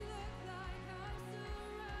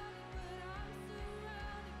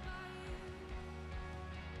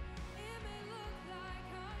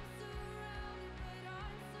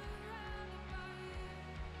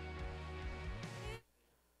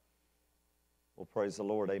Well, praise the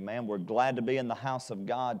Lord, amen. We're glad to be in the house of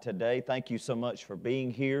God today. Thank you so much for being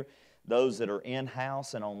here. Those that are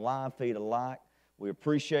in-house and on live feed alike, we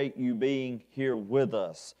appreciate you being here with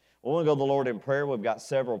us. We want to go to the Lord in prayer. We've got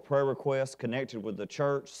several prayer requests connected with the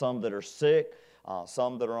church, some that are sick,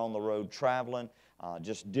 some that are on the road traveling,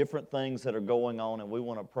 just different things that are going on, and we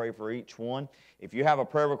want to pray for each one. If you have a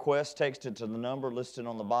prayer request, text it to the number listed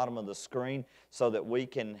on the bottom of the screen so that we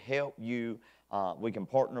can help you, we can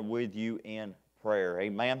partner with you in prayer.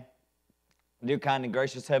 Amen. Dear kind and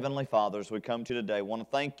gracious Heavenly Father, as we come to you today, I want to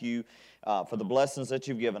thank you for the blessings that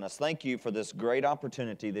you've given us. Thank you for this great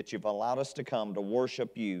opportunity that you've allowed us to come to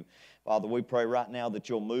worship you. Father, we pray right now that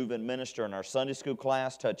you'll move and minister in our Sunday school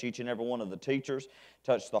class, touch each and every one of the teachers,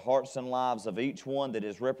 touch the hearts and lives of each one that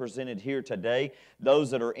is represented here today, those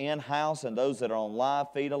that are in-house and those that are on live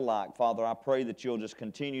feed alike. Father, I pray that you'll just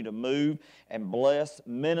continue to move and bless,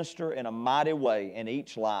 minister in a mighty way in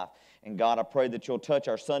each life. And God, I pray that you'll touch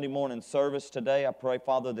our Sunday morning service today. I pray,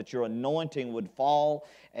 Father, that your anointing would fall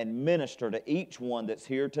and minister to each one that's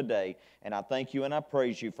here today. And I thank you and I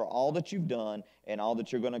praise you for all that you've done and all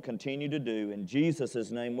that you're going to continue to do. In Jesus'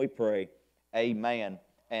 name we pray, amen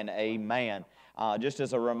and amen. Just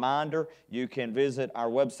as a reminder, you can visit our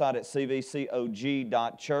website at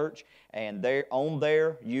cvcog.church, and on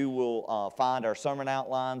there you will find our sermon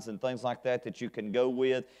outlines and things like that you can go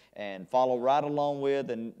with and follow right along with,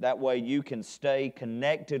 and that way you can stay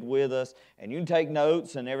connected with us, and you can take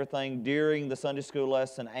notes and everything during the Sunday school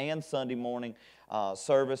lesson and Sunday morning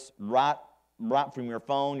service right from your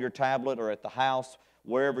phone, your tablet, or at the house,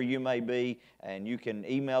 wherever you may be, and you can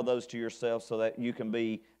email those to yourself so that you can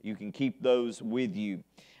keep those with you.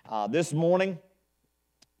 This morning,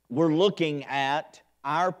 we're looking at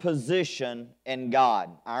our position in God.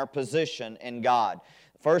 Our position in God.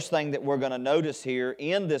 First thing that we're going to notice here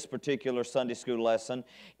in this particular Sunday school lesson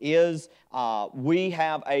is living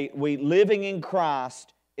in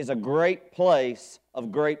Christ is a great place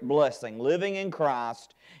of great blessing. Living in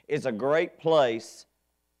Christ is a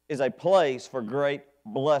place for great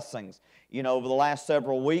blessings. You know, over the last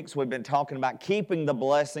several weeks, we've been talking about keeping the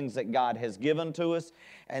blessings that God has given to us.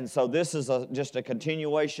 And so this is just a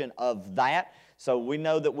continuation of that. So we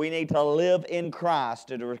know that we need to live in Christ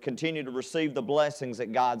to continue to receive the blessings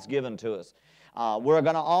that God's given to us. We're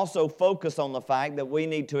going to also focus on the fact that we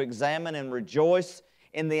need to examine and rejoice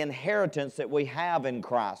in the inheritance that we have in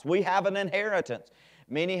Christ. We have an inheritance.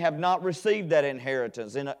 Many have not received that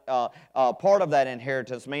inheritance, part of that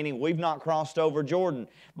inheritance, meaning we've not crossed over Jordan.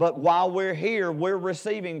 But while we're here, we're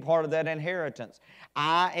receiving part of that inheritance.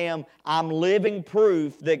 I'm living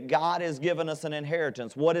proof that God has given us an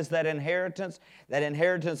inheritance. What is that inheritance? That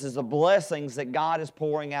inheritance is the blessings that God is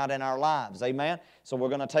pouring out in our lives. Amen? So we're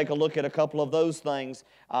going to take a look at a couple of those things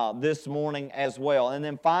this morning as well. And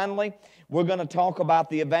then finally, we're going to talk about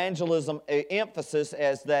the evangelism emphasis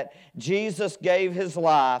as that Jesus gave His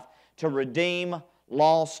life to redeem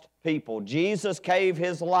lost people. Jesus gave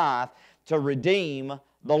His life to redeem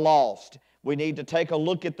the lost. We need to take a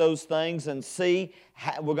look at those things and see,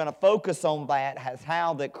 we're going to focus on that as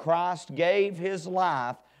how that Christ gave His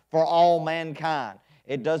life for all mankind.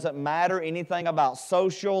 It doesn't matter anything about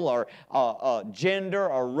social or gender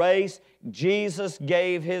or race. Jesus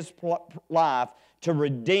gave His life to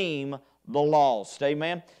redeem the lost.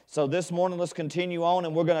 Amen? So this morning let's continue on,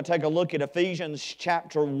 and we're going to take a look at Ephesians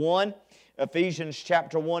chapter 1. Ephesians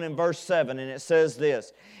chapter 1 and verse 7, and it says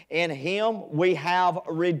this: In Him we have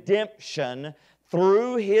redemption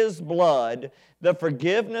through His blood, the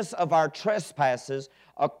forgiveness of our trespasses,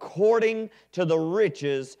 according to the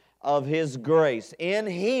riches of His grace. In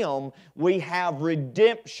Him we have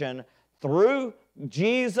redemption through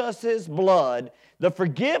Jesus' blood, the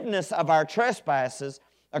forgiveness of our trespasses,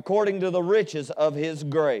 according to the riches of His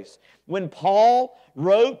grace. When Paul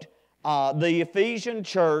wrote the Ephesian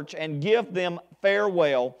church and give them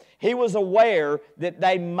farewell, he was aware that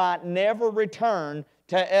they might never return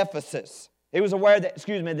to Ephesus. He was aware that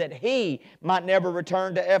he might never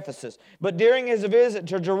return to Ephesus. But during his visit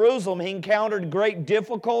to Jerusalem, he encountered great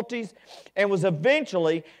difficulties and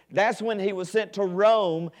that's when he was sent to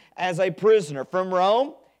Rome as a prisoner. From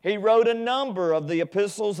Rome, he wrote a number of the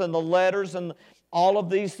epistles and the letters and all of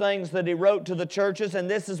these things that he wrote to the churches, and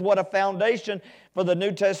this is what a foundation for the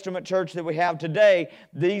New Testament church that we have today.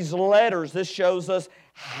 These letters, this shows us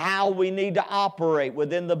how we need to operate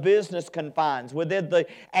within the business confines, within the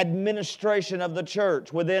administration of the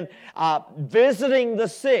church, within visiting the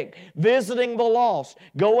sick, visiting the lost,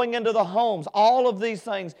 going into the homes, all of these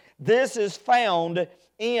things. This is found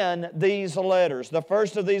in these letters. The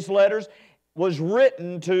first of these letters was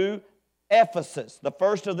written to Ephesus. The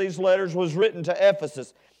first of these letters was written to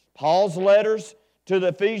Ephesus. Paul's letters to the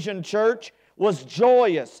Ephesian church was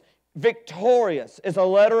joyous, victorious. It's a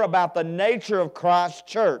letter about the nature of Christ's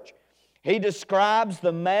church. He describes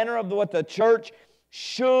the manner of what the church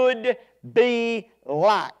should be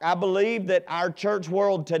like. I believe that our church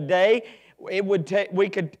world today, it would take,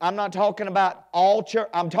 I'm not talking about all church,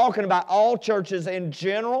 I'm talking about all churches in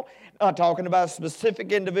general, not talking about a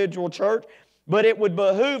specific individual church, but it would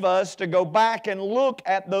behoove us to go back and look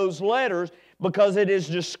at those letters because it is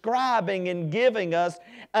describing and giving us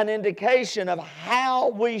an indication of how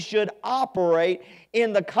we should operate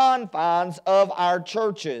in the confines of our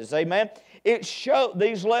churches. Amen?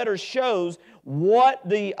 These letters shows what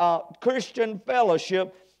the Christian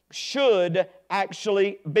fellowship should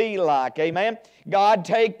actually be like. Amen? God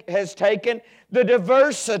has taken the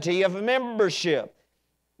diversity of membership.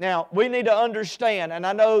 Now, we need to understand, and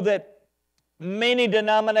I know that many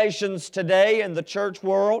denominations today in the church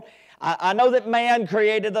world, I know that man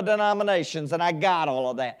created the denominations, and I got all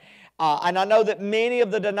of that. And I know that many of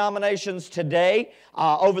the denominations today,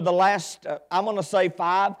 over the last, I'm going to say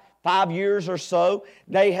 5 years or so,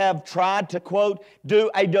 they have tried to, quote, do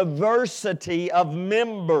a diversity of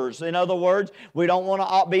members. In other words, we don't want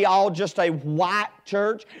to be all just a white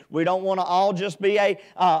church. We don't want to all just be a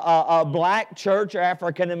black church or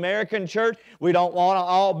African American church. We don't want to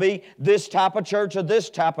all be this type of church or this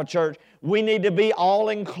type of church. We need to be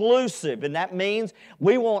all-inclusive, and that means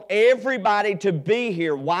we want everybody to be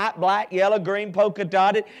here, white, black, yellow, green,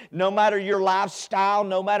 polka-dotted, no matter your lifestyle,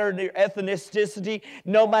 no matter your ethnicity,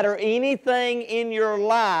 no matter anything in your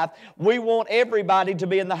life, we want everybody to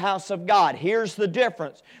be in the house of God. Here's the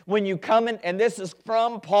difference. When you come in, and this is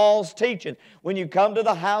from Paul's teaching, when you come to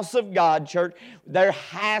the house of God, church, there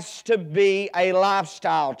has to be a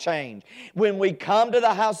lifestyle change. When we come to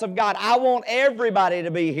the house of God, I want everybody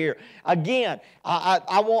to be here. Again,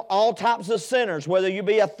 I want all types of sinners, whether you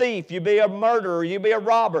be a thief, you be a murderer, you be a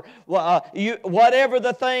robber, whatever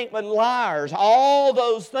the thing, liars, all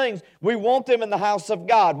those things, we want them in the house of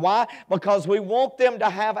God. Why? Because we want them to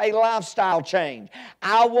have a lifestyle change.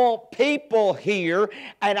 I want people here,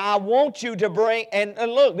 and I want you to bring, and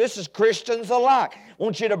look, this is Christians alike. I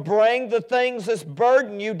want you to bring the things that's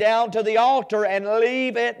burden you down to the altar and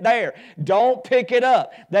leave it there. Don't pick it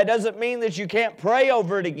up. That doesn't mean that you can't pray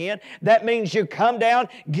over it again. That means you come down,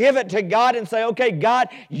 give it to God, and say, okay, God,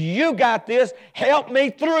 you got this. Help me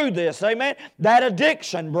through this. Amen? That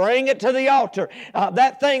addiction, bring it to the altar.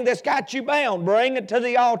 That thing that's got you bound, bring it to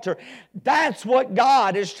the altar. That's what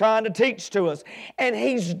God is trying to teach to us. And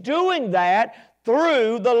He's doing that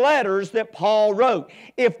through the letters that Paul wrote.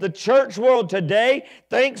 If the church world today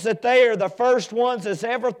thinks that they are the first ones that's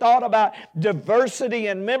ever thought about diversity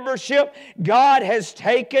and membership, God has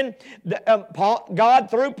taken, God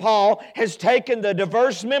through Paul has taken the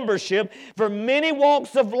diverse membership for many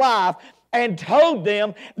walks of life and told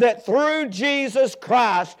them that through Jesus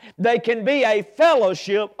Christ they can be a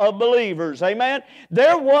fellowship of believers. Amen?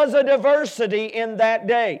 There was a diversity in that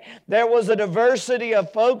day. There was a diversity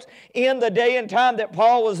of folks in the day and time that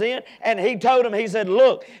Paul was in, and he told them, he said,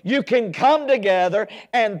 look, you can come together,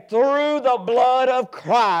 and through the blood of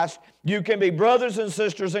Christ you can be brothers and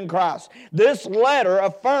sisters in Christ. This letter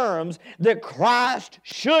affirms that Christ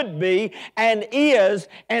should be and is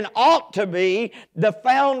and ought to be the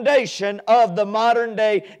foundation of the modern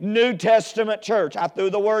day New Testament church. I threw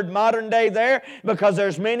the word modern day there because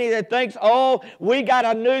there's many that thinks, oh, we got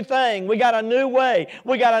a new thing. We got a new way.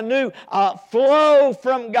 We got a new flow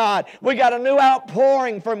from God. We got a new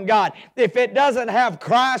outpouring from God. If it doesn't have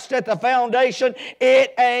Christ at the foundation,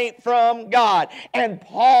 it ain't from God. And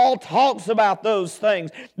Paul talks about those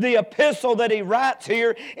things. The epistle that he writes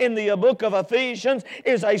here in the book of Ephesians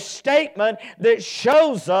is a statement that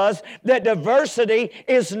shows us that diversity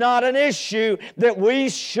is not an issue that we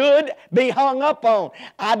should be hung up on.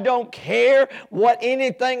 I don't care what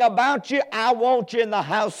anything about you. I want you in the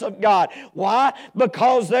house of God. Why?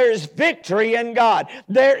 Because there's victory in God.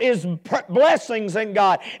 There is blessings in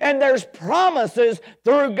God. And there's promises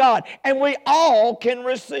through God. And we all can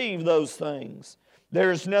receive those things.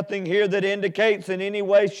 There's nothing here that indicates in any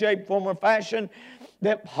way, shape, form, or fashion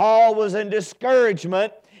that Paul was in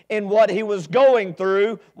discouragement in what he was going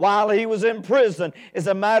through while he was in prison. As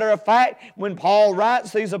a matter of fact, when Paul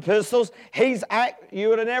writes these epistles, you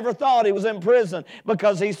would have never thought he was in prison,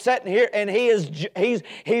 because he's sitting here and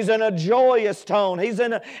he's in a joyous tone. He's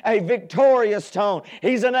in a victorious tone.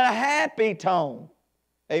 He's in a happy tone.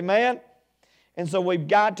 Amen? And so we've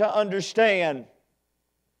got to understand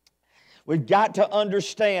We've got to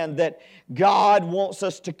understand that God wants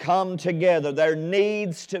us to come together. There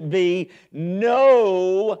needs to be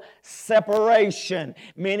no separation.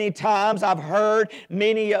 Many times I've heard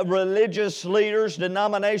many religious leaders,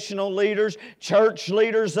 denominational leaders, church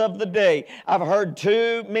leaders of the day, I've heard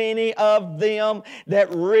too many of them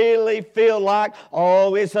that really feel like,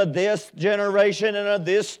 oh, it's a this generation and a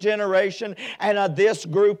this generation and a this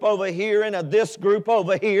group over here and a this group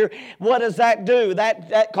over here. What does that do?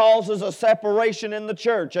 That causes a separation in the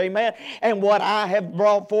church. Amen. And what I have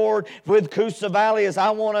brought forward with Coosa Valley is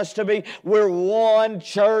I want us to be, we're one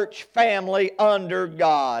church family under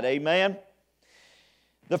God. Amen.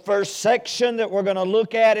 The first section that we're going to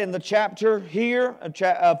look at in the chapter here,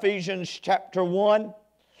 Ephesians chapter 1,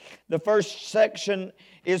 the first section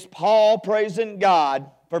is Paul praising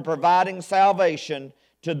God for providing salvation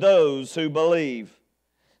to those who believe.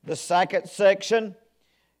 The second section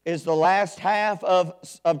is the last half of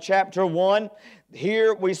chapter 1.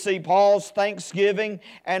 Here we see Paul's thanksgiving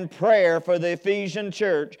and prayer for the Ephesian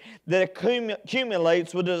church that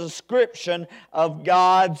accumulates with a description of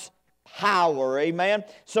God's power. Amen?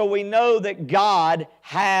 So we know that God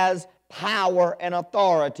has power and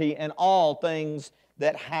authority in all things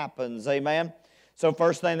that happens. Amen? So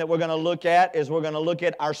first thing that we're going to look at is we're going to look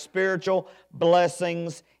at our spiritual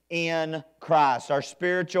blessings in Christ. Our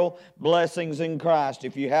spiritual blessings in Christ.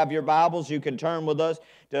 If you have your Bibles, you can turn with us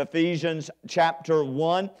to Ephesians chapter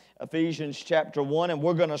 1. Ephesians chapter 1, and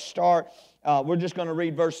we're going to start, we're just going to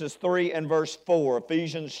read verses 3 and verse 4.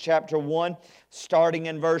 Ephesians chapter 1, starting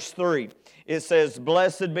in verse 3. It says,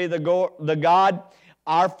 "Blessed be the God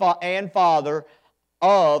and Father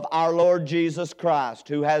of our Lord Jesus Christ,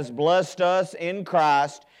 who has blessed us in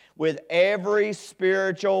Christ with every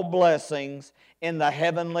spiritual blessings in the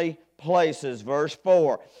heavenly places." Verse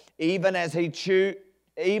 4, even as He chose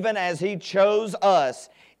us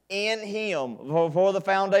in Him before the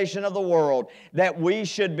foundation of the world, that we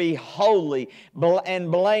should be holy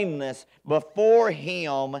and blameless before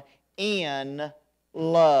Him in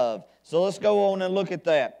love. So let's go on and look at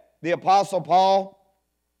that. The Apostle Paul,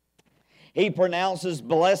 he pronounces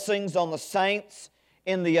blessings on the saints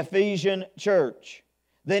in the Ephesian church.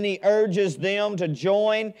 Then he urges them to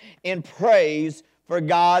join in praise for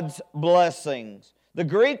God's blessings. The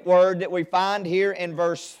Greek word that we find here in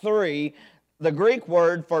verse 3, the Greek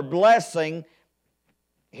word for blessing,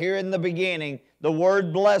 here in the beginning, the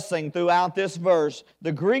word blessing throughout this verse,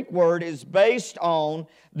 the Greek word is based on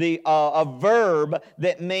a verb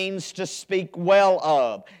that means to speak well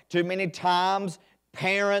of. Too many times,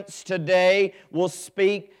 parents today will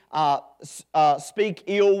speak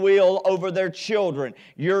ill will over their children.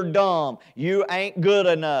 You're dumb. You ain't good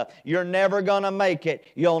enough. You're never going to make it.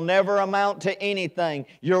 You'll never amount to anything.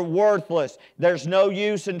 You're worthless. There's no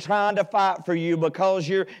use in trying to fight for you because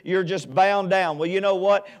you're just bound down. Well, you know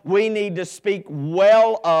what? We need to speak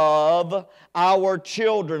well of our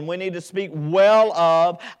children. We need to speak well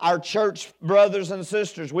of our church brothers and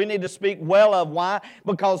sisters. We need to speak well of. Why?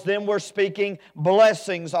 Because then we're speaking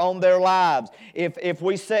blessings on their lives. If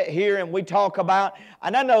we sit here and we talk about,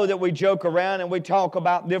 and I know that we joke around and we talk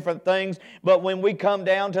about different things, but when we come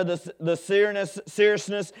down to the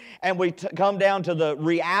seriousness and we come down to the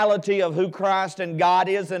reality of who Christ and God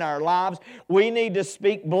is in our lives, we need to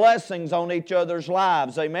speak blessings on each other's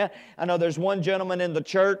lives. Amen? I know there's one gentleman in the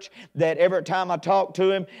church that every time I talk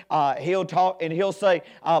to him, he'll talk and he'll say,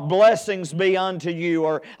 blessings be unto you,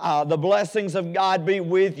 or the blessings of God be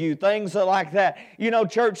with you, things like that. You know,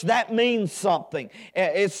 church, that means something.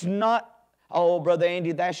 It's not, oh, Brother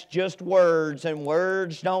Andy, that's just words, and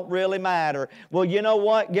words don't really matter. Well, you know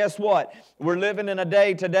what? Guess what? We're living in a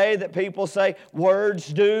day today that people say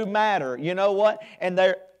words do matter. You know what?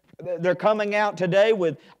 And they're coming out today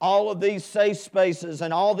with all of these safe spaces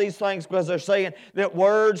and all these things because they're saying that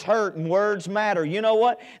words hurt and words matter. You know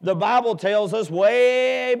what? The Bible tells us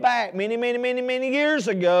way back, many years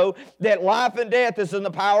ago, that life and death is in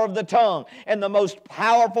the power of the tongue. And the most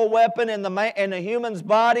powerful weapon in the human's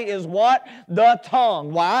body is what? The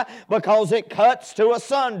tongue. Why? Because it cuts to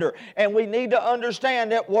asunder. And we need to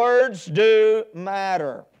understand that words do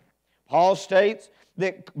matter. Paul states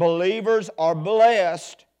that believers are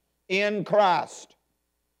blessed in Christ.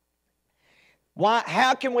 Why?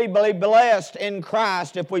 How can we be blessed in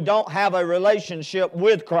Christ if we don't have a relationship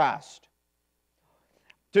with Christ?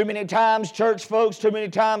 Too many times church folks, too many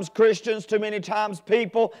times Christians, too many times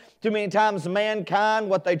people, too many times mankind,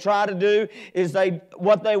 what they try to do is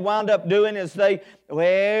what they wind up doing is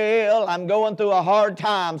well, I'm going through a hard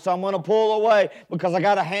time, so I'm going to pull away because I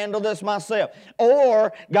got to handle this myself.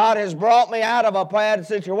 Or God has brought me out of a bad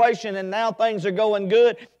situation and now things are going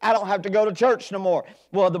good. I don't have to go to church no more.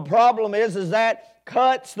 Well, the problem is that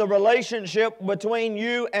cuts the relationship between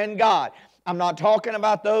you and God. I'm not talking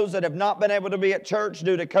about those that have not been able to be at church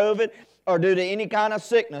due to COVID or due to any kind of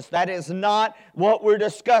sickness. That is not what we're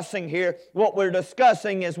discussing here. What we're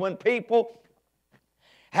discussing is when people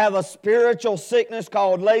have a spiritual sickness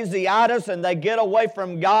called lazyitis and they get away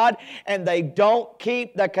from God and they don't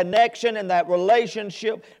keep the connection and that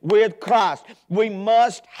relationship with Christ. We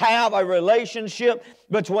must have a relationship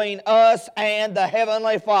between us and the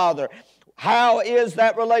Heavenly Father. How is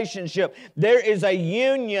that relationship? There is a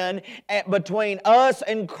union between us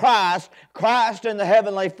and Christ and the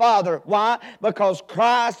Heavenly Father. Why? Because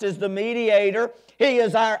Christ is the mediator. He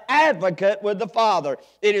is our advocate with the Father.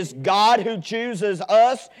 It is God who chooses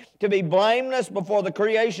us to be blameless before the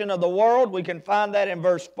creation of the world. We can find that in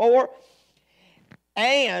verse 4.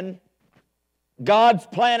 And God's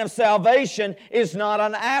plan of salvation is not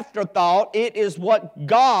an afterthought. It is what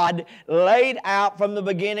God laid out from the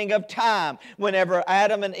beginning of time. Whenever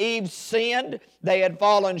Adam and Eve sinned, they had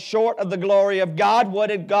fallen short of the glory of God. What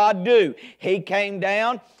did God do? He came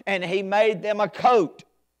down and He made them a coat.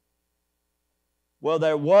 Well,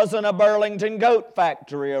 there wasn't a Burlington goat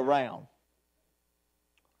factory around.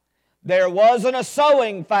 There wasn't a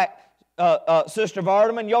sewing Sister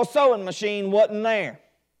Vardaman, your sewing machine wasn't there.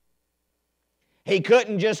 He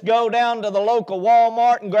couldn't just go down to the local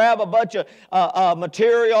Walmart and grab a bunch of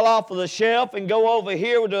material off of the shelf and go over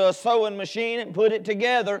here to a sewing machine and put it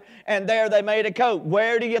together, and there they made a coat.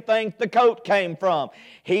 Where do you think the coat came from?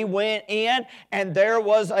 He went in and there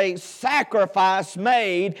was a sacrifice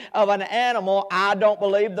made of an animal. I don't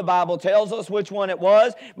believe the Bible tells us which one it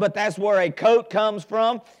was, but that's where a coat comes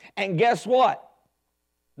from. And guess what?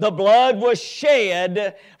 The blood was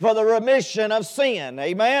shed for the remission of sin.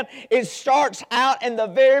 Amen? It starts out in the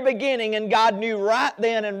very beginning, and God knew right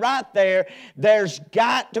then and right there, there's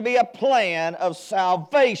got to be a plan of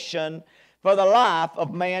salvation for the life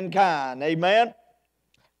of mankind. Amen?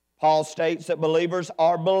 Paul states that believers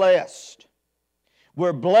are blessed.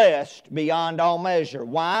 We're blessed beyond all measure.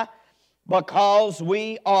 Why? Because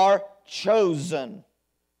we are chosen.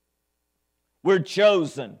 We're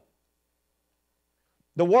chosen.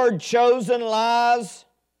 The word chosen lies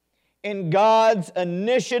in God's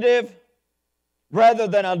initiative rather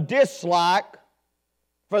than a dislike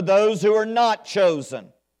for those who are not chosen.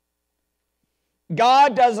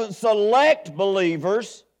 God doesn't select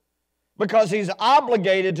believers because He's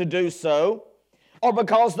obligated to do so or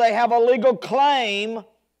because they have a legal claim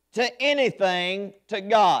to anything to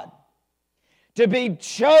God. To be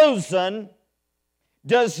chosen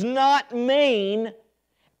does not mean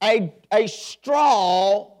a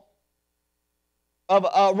straw of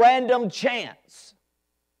a random chance.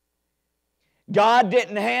 God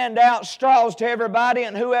didn't hand out straws to everybody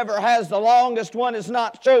and whoever has the longest one is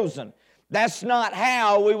not chosen. That's not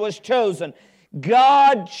how we was chosen.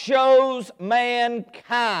 God chose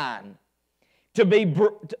mankind to be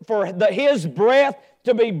His breath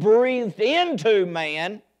to be breathed into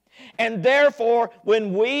man, and therefore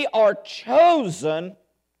when we are chosen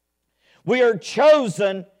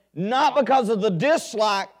not because of the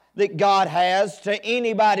dislike that God has to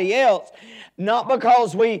anybody else, not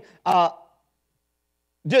because we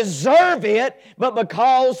deserve it, but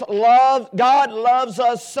because God loves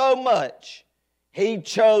us so much, He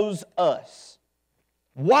chose us.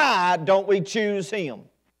 Why don't we choose Him?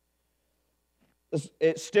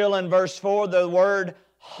 It's still in verse 4, the word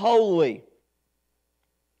holy.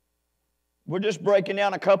 We're just breaking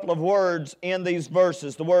down a couple of words in these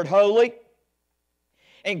verses. The word holy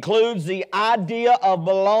includes the idea of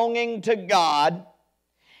belonging to God.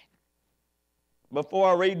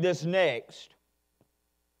 Before I read this next,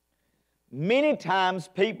 many times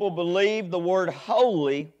people believe the word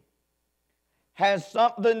holy has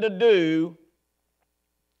something to do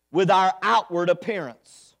with our outward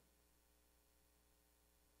appearance,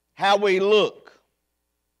 how we look.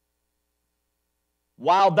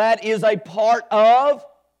 While that is a part of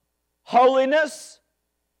holiness,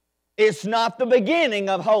 it's not the beginning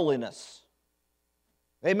of holiness.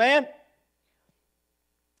 Amen?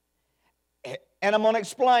 And I'm going to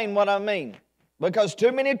explain what I mean. Because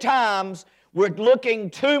too many times we're looking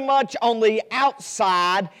too much on the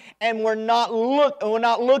outside and we're not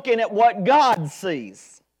looking at what God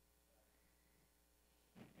sees.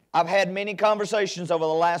 I've had many conversations over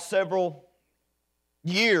the last several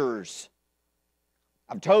Years.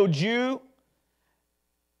 I've told you,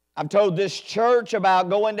 I've told this church about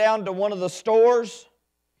going down to one of the stores.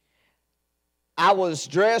 I was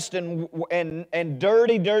dressed in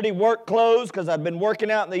dirty work clothes because I'd been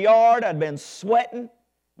working out in the yard. I'd been sweating.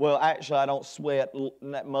 Well, actually, I don't sweat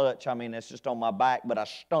that much. I mean, it's just on my back, but I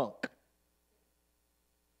stunk.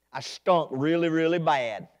 I stunk really, really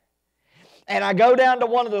bad. And I go down to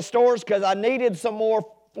one of the stores because I needed some more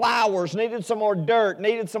flowers, needed some more dirt,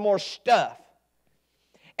 needed some more stuff.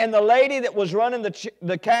 And the lady that was running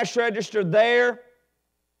the cash register there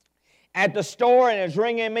at the store and is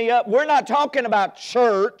ringing me up. We're not talking about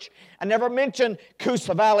church. I never mentioned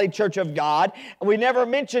Coosa Valley Church of God. We never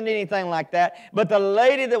mentioned anything like that. But the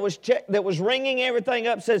lady that was ringing everything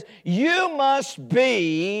up says, "You must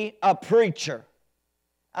be a preacher."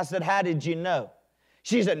 I said, "How did you know?"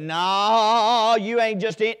 She said, "No, you ain't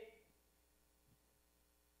just it."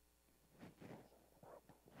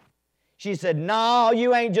 She said, "No,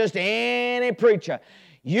 you ain't just any preacher.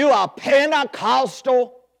 You a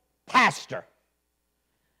Pentecostal pastor."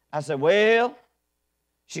 I said, "Well,"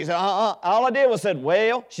 she said, all I did was said,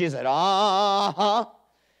 "Well." She said, I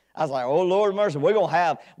was like, "Oh, Lord mercy, we're gonna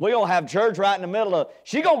have church right in the middle of,"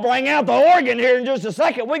 she's gonna bring out the organ here in just a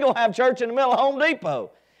second. We're gonna have church in the middle of Home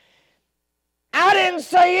Depot. I didn't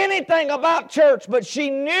say anything about church, but she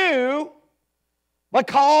knew,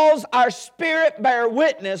 because our spirit bear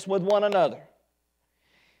witness with one another.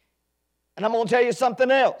 And I'm going to tell you something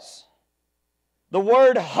else. The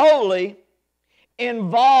word holy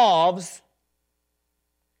involves,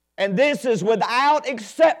 and this is without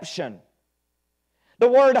exception, the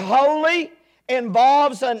word holy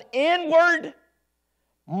involves an inward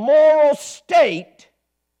moral state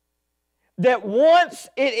that once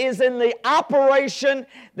it is in the operation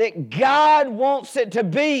that God wants it to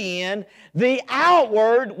be in, the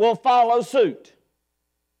outward will follow suit.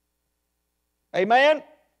 Amen?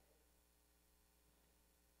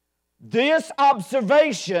 This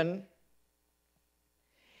observation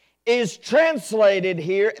is translated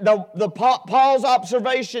here. Paul's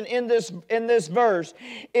observation in this verse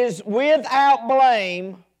is without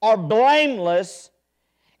blame or blameless.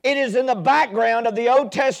 It is in the background of the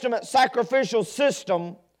Old Testament sacrificial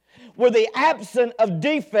system with the absence of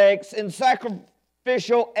defects in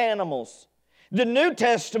sacrificial animals. The New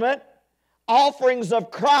Testament offerings of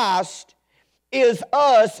Christ is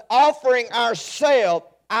us offering ourselves.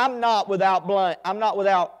 I'm not without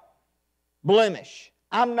blemish.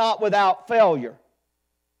 I'm not without failure.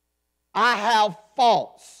 I have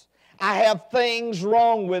faults. I have things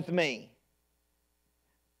wrong with me.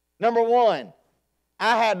 Number one,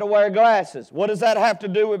 I had to wear glasses. What does that have to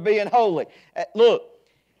do with being holy? Look,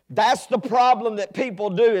 that's the problem that people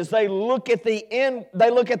do, is they look at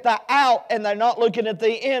the out and they're not looking at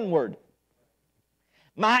the inward.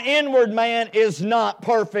 My inward man is not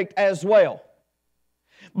perfect as well.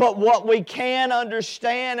 But what we can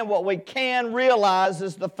understand and what we can realize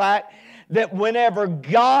is the fact that whenever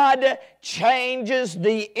God changes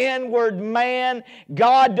the inward man,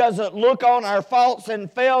 God doesn't look on our faults and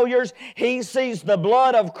failures. He sees the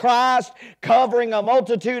blood of Christ covering a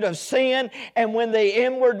multitude of sin. And when the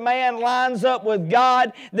inward man lines up with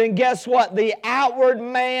God, then guess what? The outward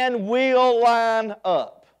man will line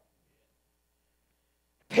up.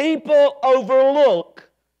 People overlook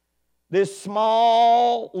this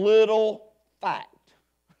small little fact.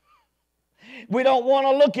 We don't want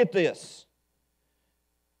to look at this.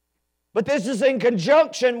 But this is in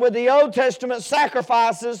conjunction with the Old Testament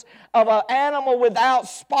sacrifices of an animal without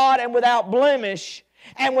spot and without blemish.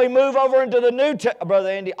 And we move over into the New Testament. Brother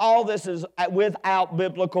Andy, all this is without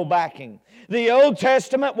biblical backing. The Old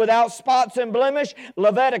Testament without spots and blemish,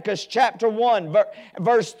 Leviticus chapter 1,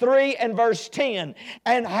 verse 3 and verse 10.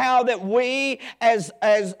 And how that we as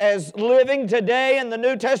living today in the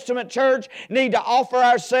New Testament church need to offer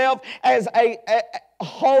ourselves as a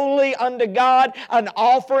holy unto God, an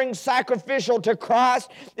offering sacrificial to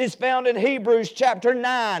Christ, is found in Hebrews chapter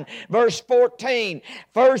 9, verse 14.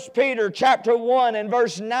 1 Peter chapter 1 and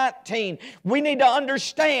verse 19. We need to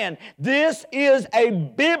understand this is a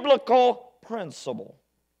biblical principle.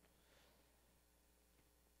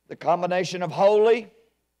 The combination of holy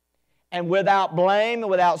and without blame,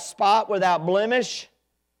 without spot, without blemish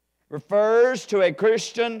refers to a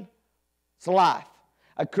Christian's life,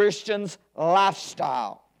 a Christian's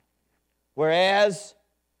lifestyle. Whereas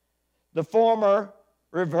the former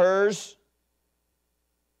refers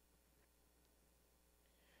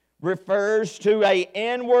to an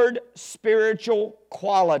inward spiritual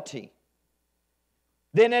quality.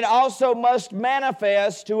 Then it also must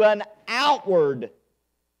manifest to an outward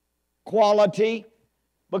quality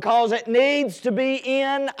because it needs to be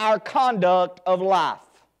in our conduct of life.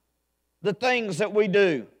 The things that we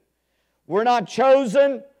do. We're not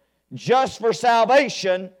chosen just for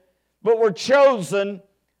salvation, but we're chosen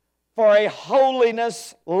for a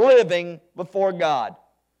holiness living before God.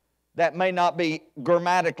 That may not be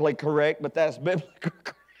grammatically correct, but that's biblically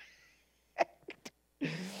correct.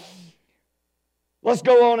 Let's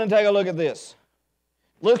go on and take a look at this.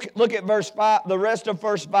 Look at verse 5, the rest of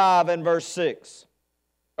verse 5 and verse 6.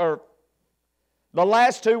 Or the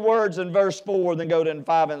last two words in verse 4, then go to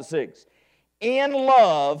 5 and 6. In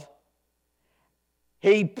love,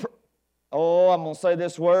 I'm going to say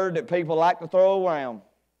this word that people like to throw around.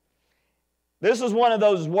 This is one of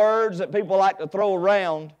those words that people like to throw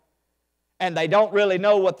around, and they don't really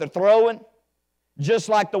know what they're throwing. Just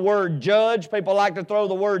like the word judge, people like to throw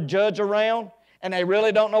the word judge around, and they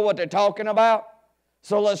really don't know what they're talking about.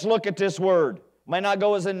 So let's look at this word. May not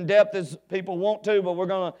go as in depth as people want to, but we're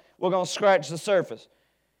going to scratch the surface.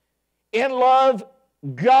 In love,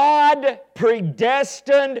 God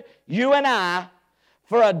predestined you and I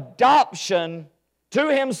for adoption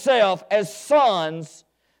to Himself as sons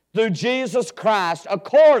through Jesus Christ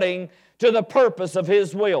according to the purpose of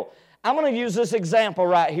His will. I'm going to use this example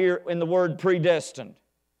right here in the word predestined.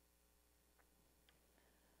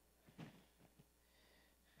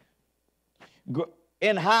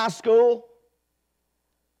 In high school,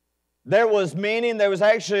 there was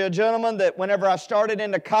actually a gentleman that whenever I started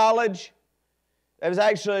into college, there was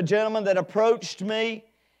actually a gentleman that approached me,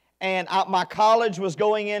 and my college was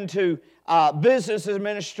going into business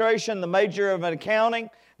administration, the major of accounting.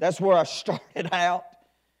 That's where I started out.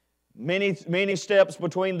 Many steps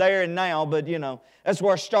between there and now, but that's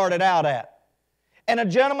where I started out at. And a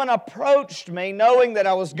gentleman approached me, knowing that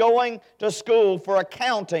I was going to school for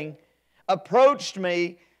accounting, approached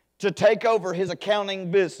me to take over his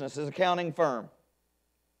accounting business, his accounting firm.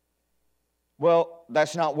 Well,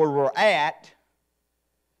 that's not where we're at,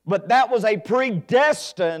 but that was a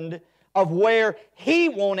predestined of where he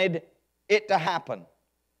wanted it to happen,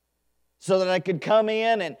 so that I could come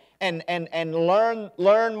in and learn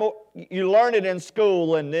more. You learn it in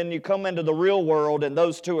school, and then you come into the real world, and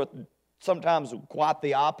those two are sometimes quite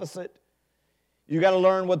the opposite. You got to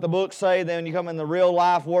learn what the books say, then you come in the real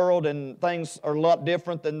life world, and things are a lot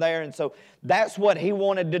different than there. And so that's what he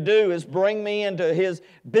wanted to do, is bring me into his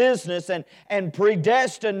business and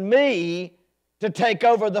predestine me to take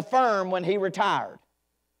over the firm when he retired.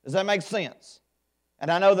 Does that make sense?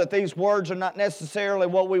 And I know that these words are not necessarily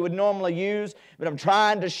what we would normally use, but I'm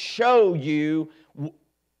trying to show you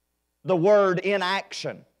the word in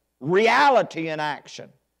action, reality in action.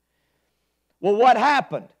 Well, what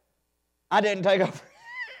happened? I didn't take over.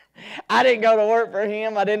 I didn't go to work for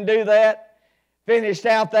him. I didn't do that. Finished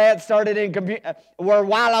out that, started in computer, where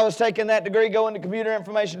while I was taking that degree, go into computer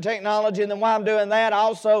information technology, and then while I'm doing that, I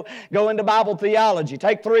also go into Bible theology.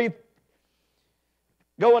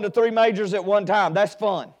 Go into 3 majors at one time. That's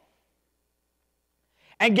fun.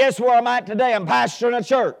 And guess where I'm at today? I'm pastoring a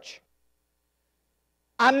church.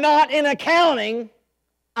 I'm not in accounting,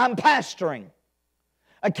 I'm pastoring.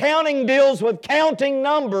 Accounting deals with counting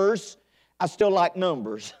numbers. I still like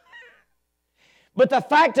numbers. But the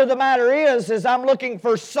fact of the matter is I'm looking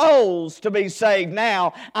for souls to be saved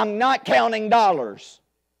now. I'm not counting dollars.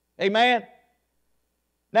 Amen?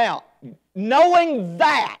 Now, knowing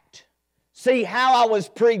that, see how I was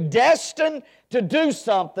predestined to do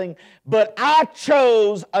something, but I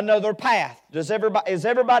chose another path. Is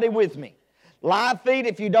everybody with me? Live feed,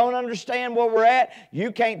 if you don't understand where we're at,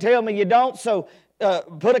 you can't tell me you don't, so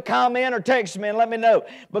put a comment or text me and let me know.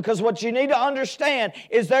 Because what you need to understand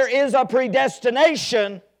is there is a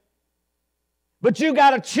predestination, but you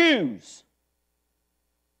got to choose.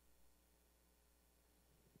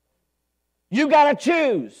 You got to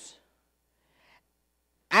choose.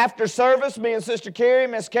 After service, me and Sister Carrie,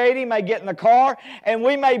 Miss Katie may get in the car, and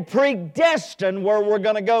we may predestine where we're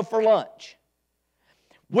going to go for lunch.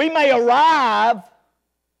 We may arrive,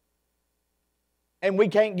 and we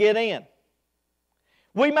can't get in.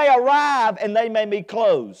 We may arrive, and they may be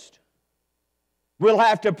closed. We'll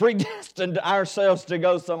have to predestine ourselves to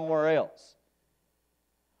go somewhere else.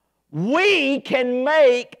 We can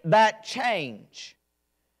make that change.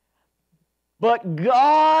 But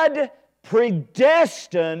God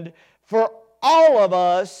predestined for all of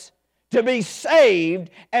us to be saved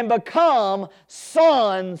and become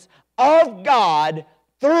sons of God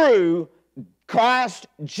through Christ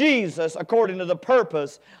Jesus according to the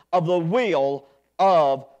purpose of the will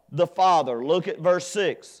of the Father. Look at verse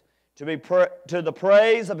 6. To the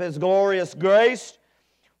praise of His glorious grace,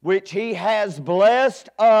 which He has blessed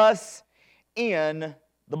us in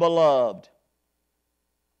the Beloved.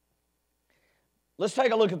 Let's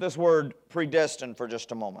take a look at this word predestined for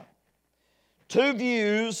just a moment. Two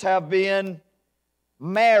views have been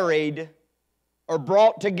married or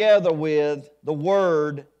brought together with the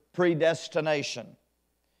word predestination.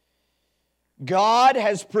 God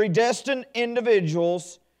has predestined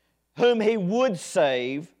individuals whom He would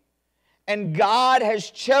save, and God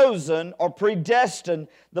has chosen or predestined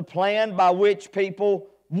the plan by which people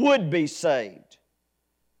would be saved.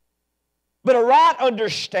 But a right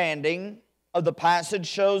understanding of the passage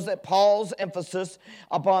shows that Paul's emphasis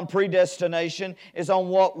upon predestination is on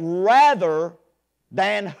what rather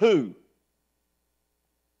than who.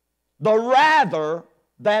 The rather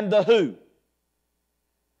than the who.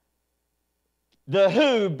 The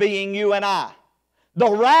who being you and I.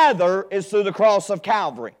 The rather is through the cross of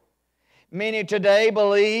Calvary. Many today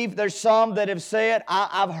believe, there's some that have said,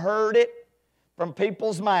 I've heard it from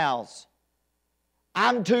people's mouths,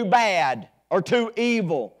 I'm too bad or too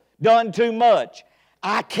evil, done too much.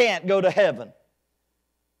 I can't go to heaven.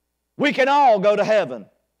 We can all go to heaven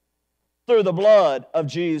through the blood of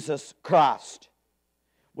Jesus Christ.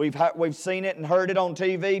 We've seen it and heard it on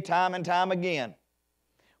TV time and time again.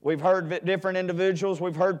 We've heard different individuals,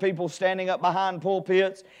 we've heard people standing up behind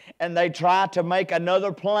pulpits, and they try to make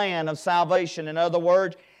another plan of salvation. In other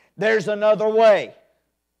words, there's another way.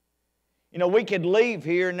 You know, we could leave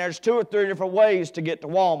here and there's 2 or 3 different ways to get to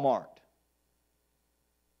Walmart.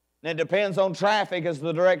 And it depends on traffic as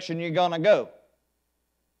the direction you're going to go.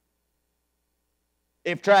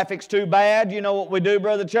 If traffic's too bad, you know what we do,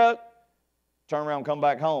 Brother Chuck? Turn around and come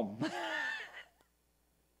back home.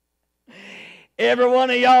 Every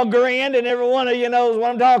one of y'all grinned and every one of you knows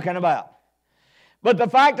what I'm talking about. But the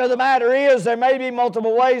fact of the matter is there may be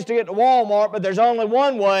multiple ways to get to Walmart, but there's only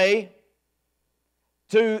one way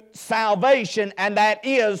to salvation, and that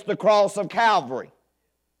is the cross of Calvary.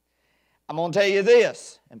 I'm going to tell you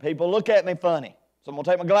this, and people look at me funny, so I'm going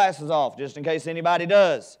to take my glasses off just in case anybody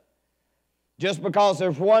does. Just because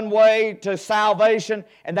there's one way to salvation,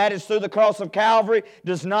 and that is through the cross of Calvary,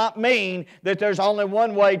 does not mean that there's only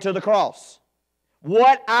one way to the cross.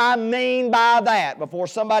 What I mean by that, before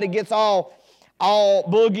somebody gets all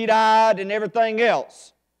boogie-eyed and everything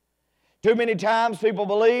else, too many times people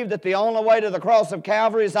believe that the only way to the cross of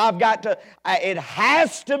Calvary is it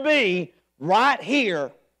has to be right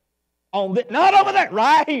here, not over there,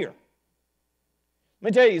 right here.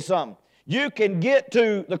 Let me tell you something. You can get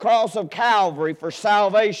to the cross of Calvary for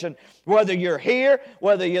salvation, whether you're here,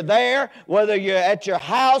 whether you're there, whether you're at your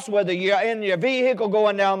house, whether you're in your vehicle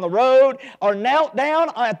going down the road, or knelt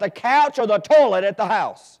down at the couch or the toilet at the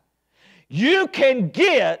house. You can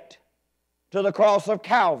get to the cross of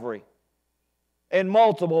Calvary in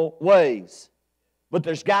multiple ways. But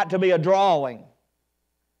there's got to be a drawing.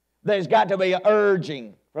 There's got to be an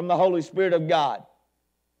urging from the Holy Spirit of God.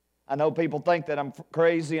 I know people think that I'm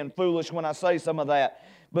crazy and foolish when I say some of that,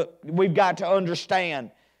 but we've got to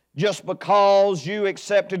understand, just because you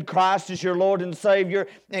accepted Christ as your Lord and Savior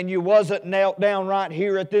and you wasn't knelt down right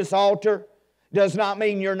here at this altar, does not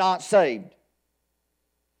mean you're not saved.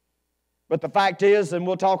 But the fact is, and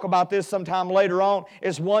we'll talk about this sometime later on,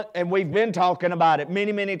 and we've been talking about it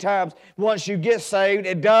many, many times, once you get saved,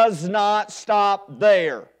 it does not stop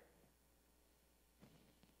there.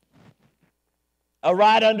 A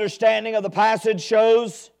right understanding of the passage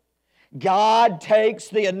shows God takes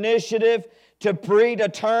the initiative to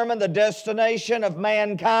predetermine the destination of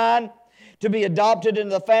mankind to be adopted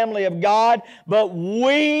into the family of God, but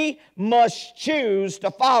we must choose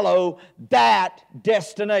to follow that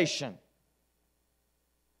destination.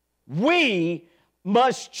 We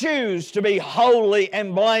must choose to be holy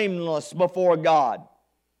and blameless before God.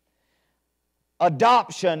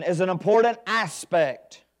 Adoption is an important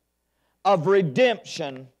aspect of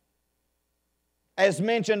redemption, as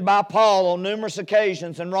mentioned by Paul on numerous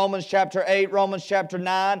occasions in Romans chapter 8, Romans chapter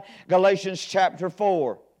 9, Galatians chapter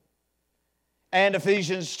 4, and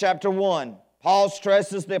Ephesians chapter 1. Paul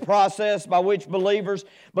stresses the process by which believers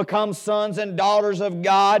become sons and daughters of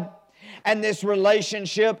God, and this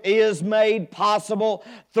relationship is made possible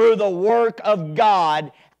through the work of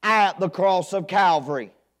God at the cross of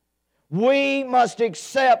Calvary. We must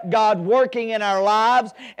accept God working in our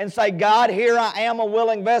lives and say, God, here I am, a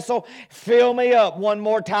willing vessel. Fill me up one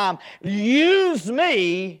more time. Use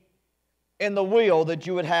me in the will that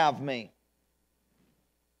you would have me.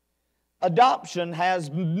 Adoption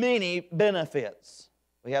has many benefits.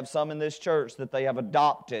 We have some in this church that they have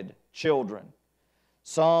adopted children.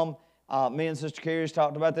 Some, me and Sister Carrie's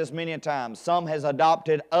talked about this many times. Some has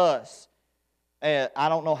adopted us. I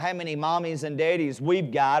don't know how many mommies and daddies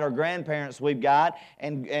we've got or grandparents we've got,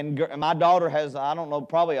 and my daughter has, I don't know,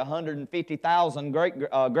 probably 150,000 great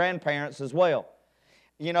grandparents as well.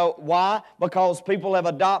 You know, why? Because people have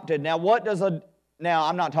adopted. Now, now,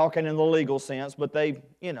 I'm not talking in the legal sense, but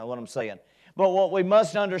you know what I'm saying. But what we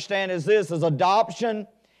must understand is this, is adoption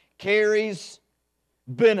carries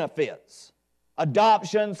benefits.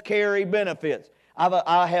 Adoptions carry benefits.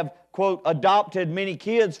 I have, quote, adopted many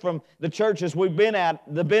kids from the churches we've been at.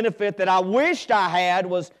 The benefit that I wished I had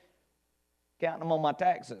was counting them on my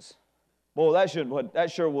taxes. Boy,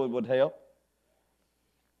 that sure would help.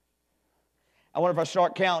 I wonder if I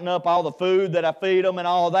start counting up all the food that I feed them and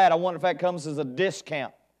all that, I wonder if that comes as a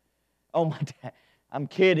discount. Oh my God. I'm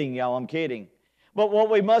kidding, y'all, I'm kidding. But what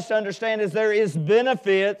we must understand is there is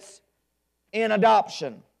benefits in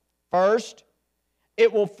adoption. First,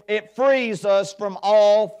 it frees us from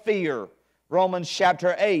all fear. Romans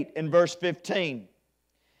chapter 8 and verse 15.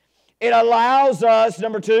 It allows us,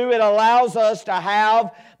 number two, it allows us to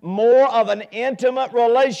have more of an intimate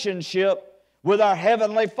relationship with our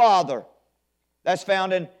Heavenly Father. That's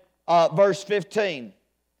found in verse 15.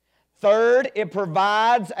 Third, it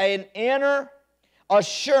provides an inner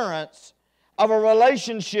assurance of a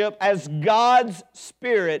relationship as God's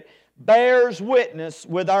Spirit bears witness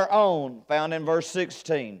with our own, found in verse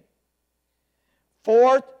 16.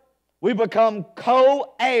 Fourth, we become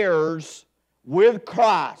co-heirs with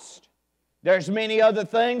Christ. There's many other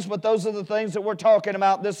things, but those are the things that we're talking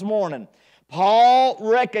about this morning. Paul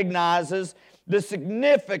recognizes the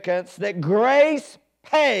significance that grace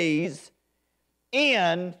pays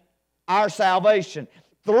in our salvation.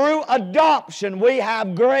 Through adoption, we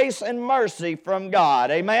have grace and mercy from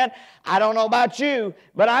God. Amen? I don't know about you,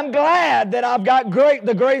 but I'm glad that I've got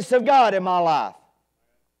the grace of God in my life.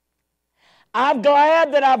 I'm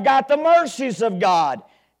glad that I've got the mercies of God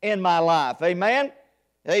in my life. Amen?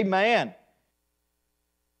 Amen.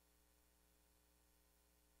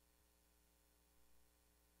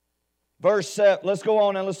 Verse 7, let's go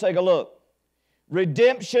on and let's take a look.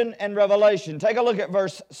 Redemption and revelation. Take a look at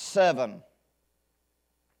verse 7.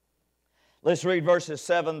 Let's read verses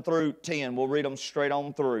 7 through 10. We'll read them straight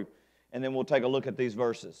on through, and then we'll take a look at these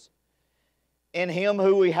verses. In Him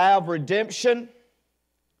who we have redemption,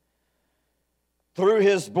 through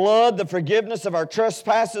His blood, the forgiveness of our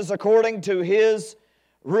trespasses according to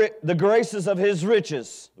the graces of His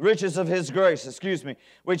riches of His grace,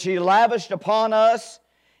 which He lavished upon us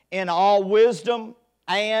in all wisdom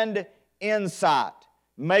and insight,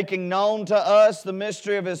 making known to us the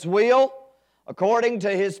mystery of His will, according to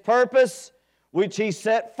His purpose, which He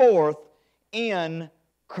set forth in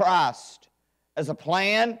Christ, as a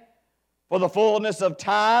plan for the fullness of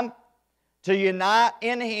time, to unite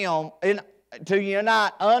in Him, to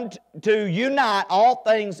unite all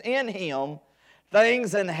things in Him,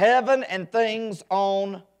 things in heaven and things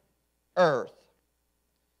on earth.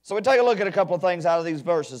 So we take a look at a couple of things out of these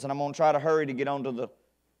verses, and I'm going to try to hurry to get on to the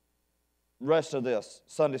rest of this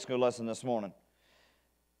Sunday school lesson this morning.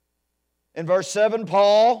 In verse 7,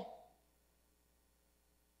 Paul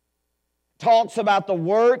talks about the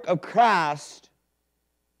work of Christ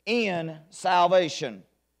in salvation.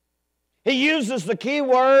 He uses the key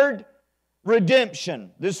word,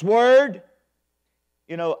 redemption. This word,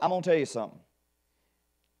 I'm going to tell you something.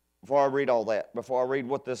 Before I read all that, before I read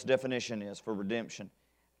what this definition is for redemption,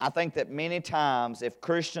 I think that many times if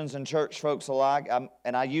Christians and church folks alike,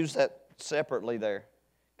 and I use that separately there,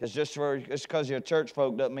 because just because you're a church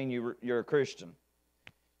folk doesn't mean you're a Christian.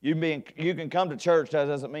 You can come to church, that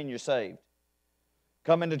doesn't mean you're saved.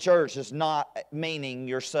 Coming to church is not meaning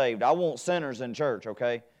you're saved. I want sinners in church,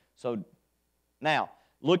 okay? So now,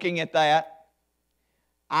 looking at that,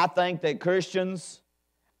 I think that Christians,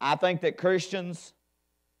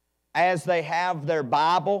 as they have their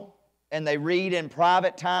Bible and they read in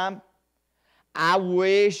private time, I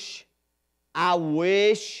wish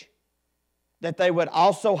that they would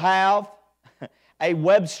also have a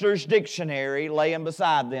Webster's dictionary laying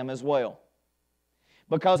beside them as well.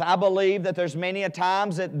 Because I believe that there's many a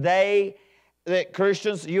times that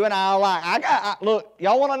Christians, you and I are like, look,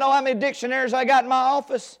 y'all want to know how many dictionaries I got in my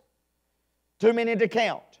office? Too many to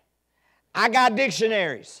count. I got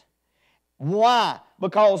dictionaries. Why?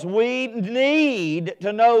 Because we need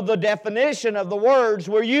to know the definition of the words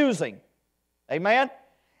we're using. Amen?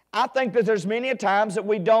 I think that there's many times that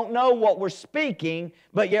we don't know what we're speaking,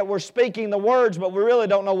 but yet we're speaking the words, but we really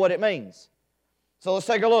don't know what it means. So let's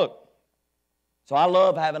take a look. So I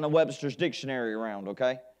love having a Webster's dictionary around,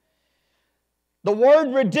 okay? The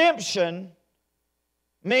word redemption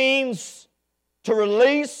means to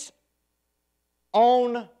release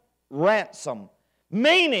on ransom,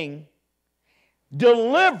 meaning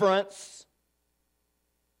deliverance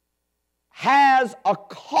has a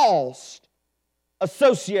cost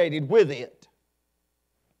associated with it.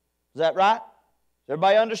 Is that right? Is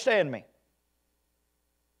Everybody understand me?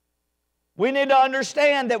 We need to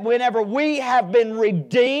understand that whenever we have been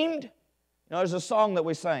redeemed, there's a song that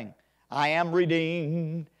we sing, I am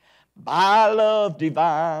redeemed by love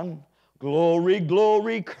divine, glory,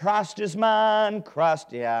 glory, Christ is mine, Christ,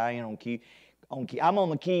 yeah, I ain't on key. I'm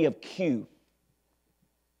on the key of Q.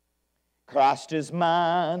 Christ is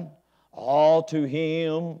mine, all to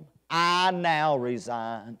Him I now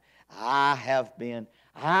resign. I have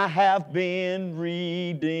been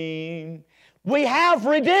redeemed. We have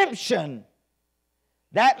redemption.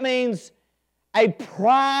 That means a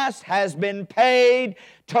price has been paid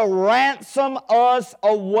to ransom us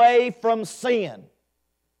away from sin.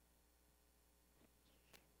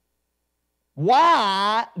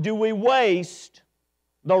 Why do we waste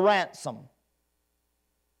the ransom?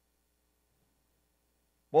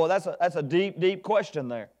 Boy, that's a deep, deep question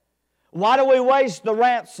there. Why do we waste the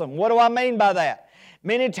ransom? What do I mean by that?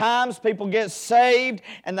 Many times people get saved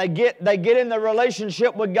and they get in the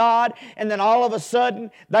relationship with God, and then all of a sudden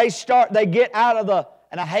they get out of the,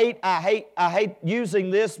 and I hate using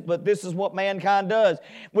this, but this is what mankind does.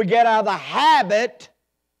 We get out of the habit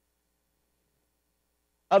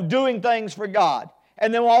of doing things for God.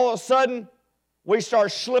 And then all of a sudden we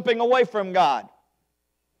start slipping away from God.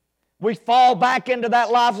 We fall back into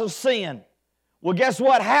that life of sin. Well, guess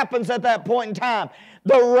what happens at that point in time?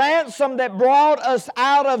 The ransom that brought us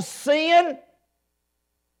out of sin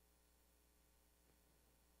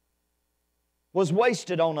was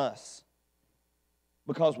wasted on us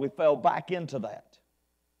because we fell back into that.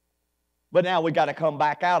 But now we've got to come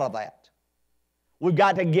back out of that. We've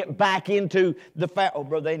got to get back into the fact, oh,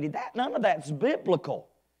 Brother Andy, none of that's biblical.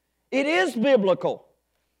 It is biblical.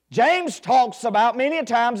 James talks about many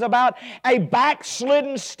times about a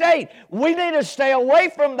backslidden state. We need to stay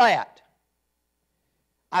away from that.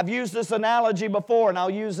 I've used this analogy before, and I'll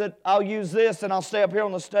use this, and I'll stay up here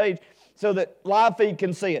on the stage so that live feed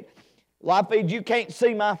can see it. Live feed, you can't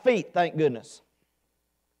see my feet, thank goodness.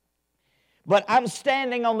 But I'm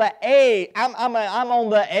standing on the edge. I'm on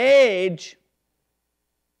the edge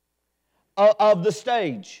of the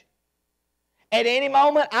stage. At any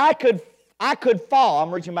moment, I could fall.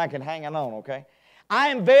 I'm reaching back and hanging on, okay? I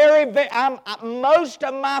am most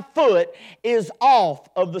of my foot is off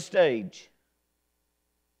of the stage.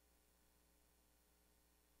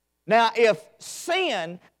 Now, if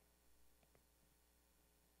sin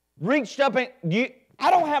reached up and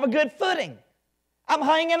I don't have a good footing. I'm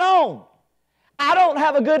hanging on. I don't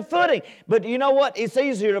have a good footing. But you know what? It's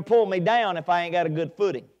easier to pull me down if I ain't got a good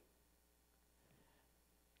footing.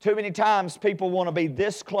 Too many times people want to be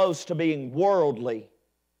this close to being worldly.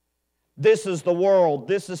 This is the world.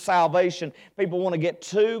 This is salvation. People want to get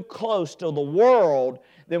too close to the world.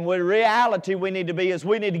 Then in reality we need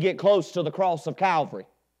to get close to the cross of Calvary.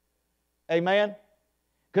 Amen?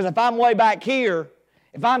 Because if I'm way back here,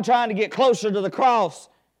 if I'm trying to get closer to the cross,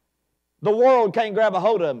 the world can't grab a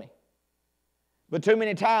hold of me. But too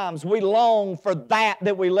many times we long for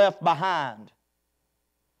that we left behind.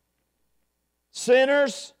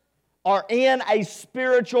 Sinners are in a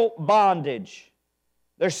spiritual bondage.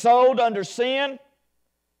 They're sold under sin.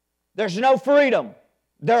 There's no freedom.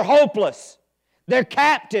 They're hopeless. They're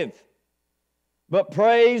captive. But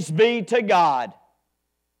praise be to God,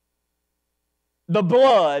 the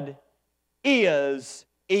blood is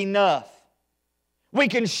enough. We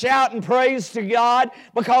can shout and praise to God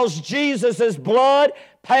because Jesus' blood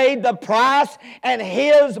paid the price and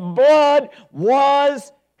His blood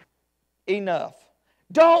was enough.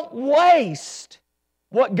 Don't waste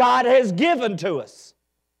what God has given to us.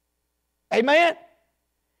 Amen?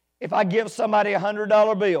 If I give somebody a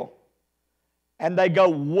 $100 bill and they go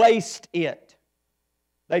waste it,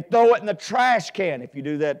 they throw it in the trash can. If you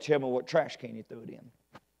do that, tell me what trash can you threw it in.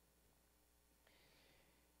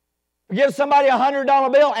 Give somebody a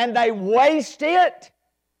 $100 bill and they waste it,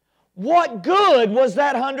 what good was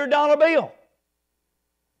that $100 bill?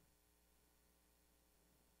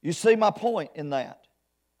 You see my point in that.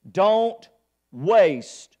 Don't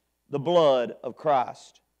waste the blood of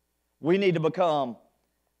Christ. We need to become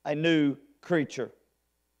a new creature.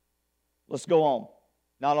 Let's go on.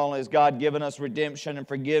 Not only has God given us redemption and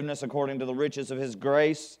forgiveness according to the riches of His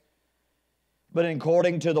grace, but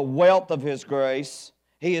according to the wealth of His grace,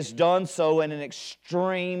 He has done so in an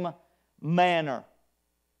extreme manner.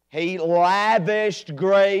 He lavished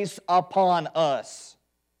grace upon us.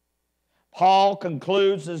 Paul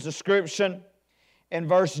concludes his description in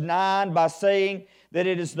verse 9 by saying that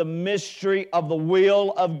it is the mystery of the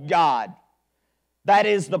will of God. That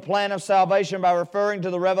is the plan of salvation by referring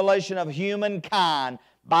to the revelation of humankind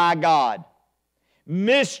by God.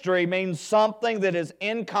 Mystery means something that is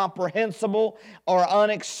incomprehensible or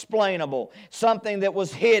unexplainable. Something that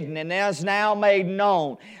was hidden and is now made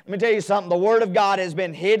known. Let me tell you something. The Word of God has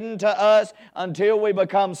been hidden to us until we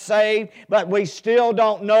become saved, but we still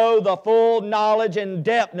don't know the full knowledge and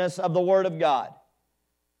depthness of the Word of God.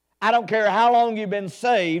 I don't care how long you've been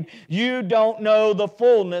saved, you don't know the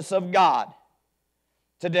fullness of God.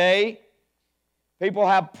 Today, people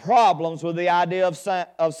have problems with the idea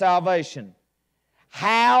of salvation.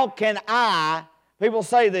 How can people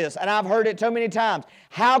say this, and I've heard it too many times,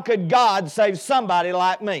 how could God save somebody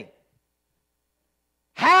like me?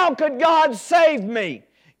 How could God save me?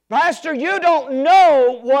 Pastor, you don't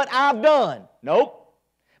know what I've done. Nope.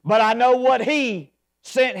 But I know what He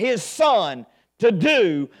sent His Son to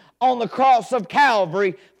do on the cross of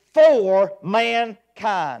Calvary for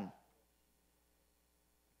mankind.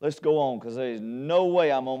 Let's go on, because there's no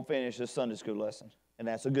way I'm going to finish this Sunday school lesson. And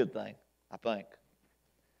that's a good thing, I think.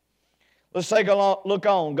 Let's take a look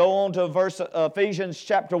on. Go on to Ephesians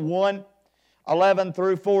chapter 1, 11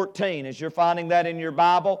 through 14. As you're finding that in your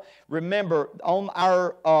Bible, remember, on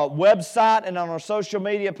our website and on our social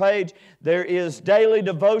media page, there is daily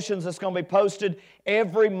devotions that's going to be posted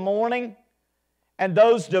every morning. And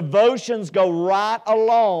those devotions go right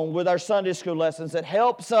along with our Sunday school lessons. It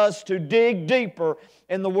helps us to dig deeper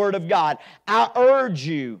in the Word of God. I urge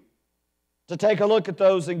you to take a look at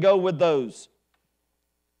those and go with those.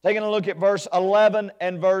 Taking a look at verse 11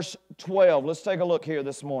 and verse 12. Let's take a look here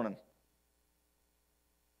this morning.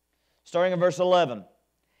 Starting in verse 11.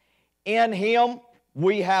 In Him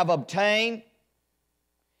we have obtained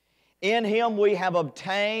an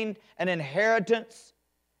inheritance,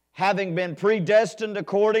 having been predestined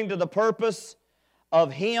according to the purpose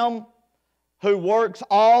of Him who works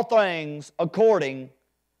all things according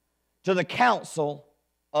to the counsel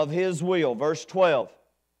of His will. Verse 12.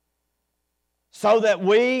 So that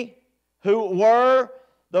we who were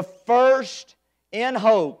the first in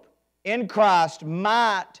hope in Christ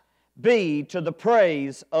might be to the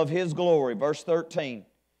praise of His glory. Verse 13.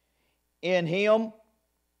 In Him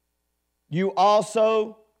you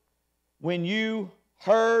also, when you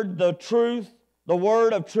heard the truth, the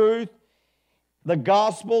word of truth, the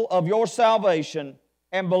gospel of your salvation,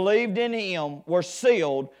 and believed in Him, were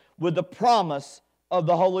sealed with the promise of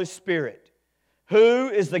the Holy Spirit, who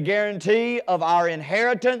is the guarantee of our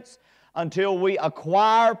inheritance until we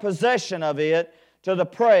acquire possession of it to the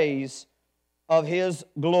praise of His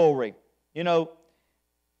glory. You know,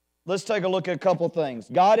 let's take a look at a couple things.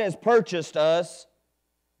 God has purchased us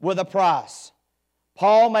with a price.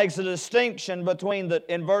 Paul makes a distinction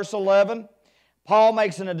in verse 11, Paul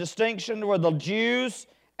makes a distinction with the Jews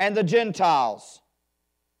and the Gentiles.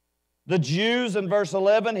 The Jews in verse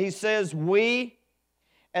 11, he says, we.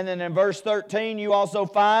 And then in verse 13, you also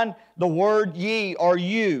find the word ye or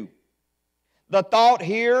you. The thought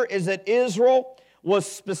here is that Israel was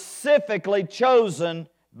specifically chosen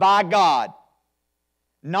by God,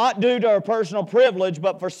 not due to her personal privilege,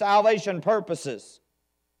 but for salvation purposes.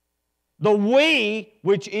 The we,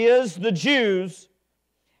 which is the Jews,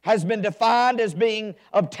 has been defined as being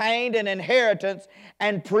obtained an inheritance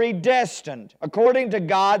and predestined according to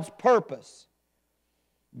God's purpose.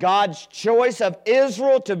 God's choice of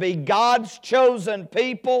Israel to be God's chosen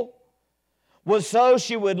people was so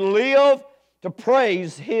she would live to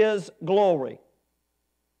praise His glory.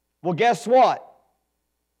 Well, guess what?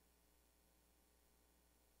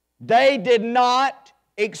 They did not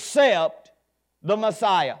accept the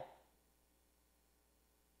Messiah.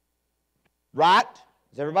 Right?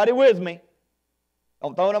 Is everybody with me?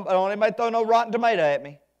 Don't anybody throw no rotten tomato at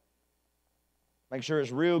me. Make sure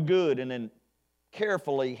it's real good and then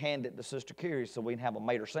carefully hand it to Sister Carrie so we can have a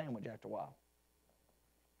mater sandwich after a while.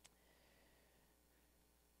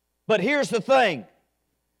 But here's the thing.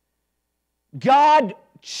 God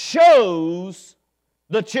chose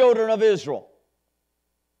the children of Israel.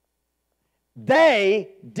 They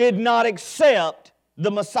did not accept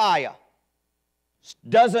the Messiah.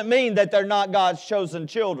 Doesn't mean that they're not God's chosen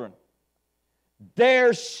children.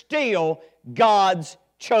 They're still God's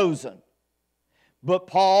chosen. But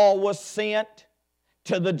Paul was sent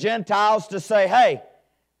to the Gentiles to say, hey,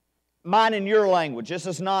 mine in your language. This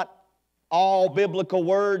is not all biblical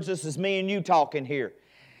words. This is me and you talking here.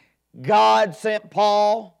 God sent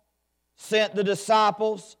Paul, sent the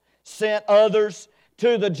disciples, sent others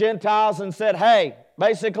to the Gentiles and said, hey,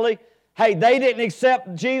 basically, hey, they didn't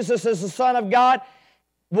accept Jesus as the Son of God.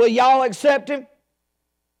 Will y'all accept Him?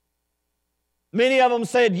 Many of them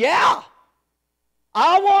said, yeah,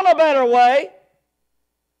 I want a better way.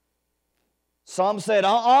 Some said,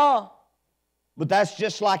 but that's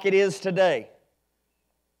just like it is today.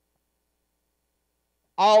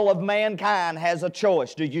 all of mankind has a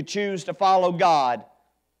choice. Do you choose to follow God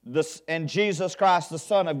and Jesus Christ, the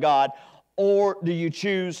Son of God, or do you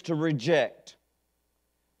choose to reject?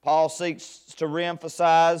 Paul seeks to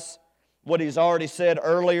reemphasize what he's already said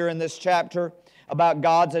earlier in this chapter about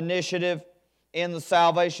God's initiative in the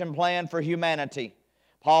salvation plan for humanity.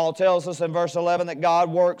 Paul tells us in verse 11 that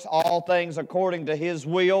God works all things according to His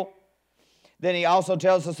will. Then he also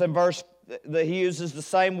tells us in verse that he uses the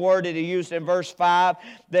same word that he used in verse 5,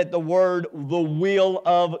 that the word, the will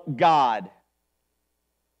of God.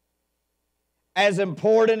 As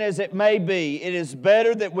important as it may be, it is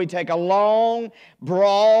better that we take a long,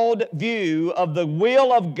 broad view of the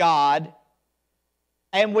will of God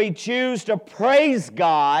and we choose to praise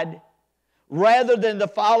God rather than to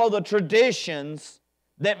follow the traditions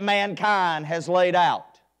that mankind has laid out.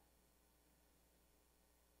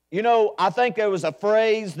 You know, I think there was a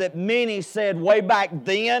phrase that many said way back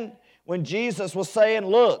then when Jesus was saying,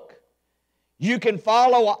 look, you can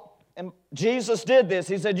follow, and Jesus did this.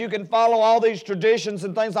 He said, you can follow all these traditions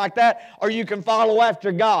and things like that, or you can follow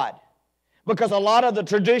after God. Because a lot of the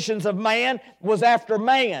traditions of man was after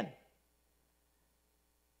man.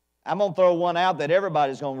 I'm going to throw one out that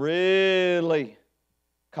everybody's going to really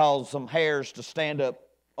cause some hairs to stand up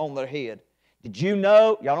on their head. Did you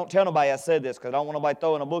know, y'all don't tell nobody I said this because I don't want nobody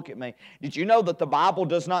throwing a book at me. Did you know that the Bible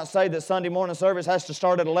does not say that Sunday morning service has to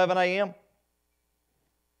start at 11 a.m.?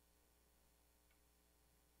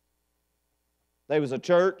 There was a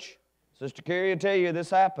church, Sister Carrie will tell you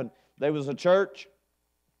this happened. There was a church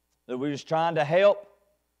that we was trying to help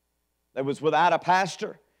that was without a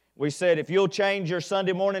pastor. We said, if you'll change your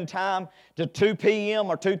Sunday morning time to 2 p.m.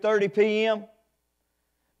 or 2:30 p.m.,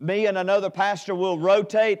 me and another pastor will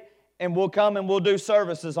rotate and we'll come and we'll do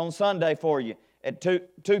services on Sunday for you at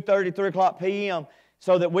 2:30, 3 o'clock p.m.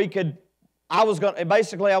 so that we could, I was going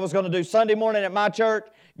to do Sunday morning at my church,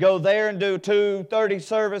 go there and do a 2:30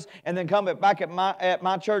 service, and then come back at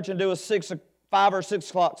my church and do a 5 or 6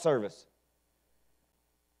 o'clock service.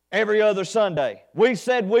 Every other Sunday. We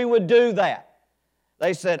said we would do that.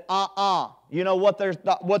 They said, You know what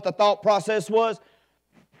the thought process was?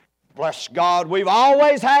 Bless God, we've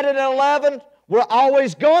always had it at 11. We're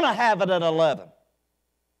always going to have it at 11.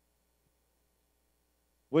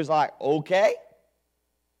 We was like, okay.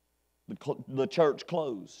 The church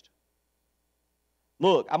closed.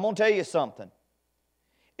 Look, I'm going to tell you something.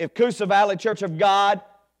 If Coosa Valley Church of God,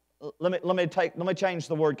 let me change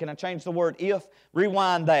the word. Can I change the word if?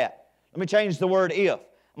 Rewind that. Let me change the word if.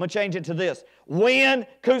 I'm going to change it to this. When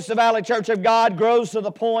Coosa Valley Church of God grows to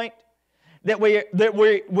the point that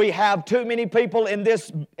we have too many people in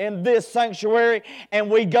this sanctuary and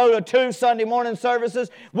we go to 2 Sunday morning services,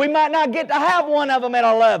 we might not get to have one of them at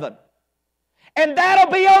 11. And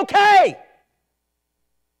that'll be okay.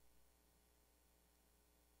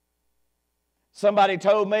 Somebody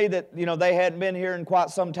told me that, they hadn't been here in quite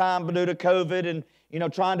some time due to COVID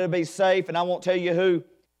and, trying to be safe, and I won't tell you who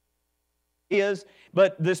is,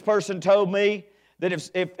 but this person told me that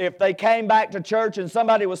if they came back to church and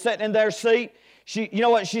somebody was sitting in their seat, you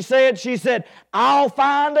know what she said? She said, I'll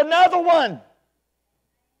find another one.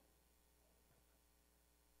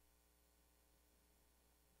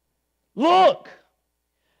 Look,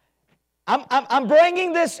 I'm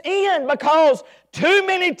bringing this in because too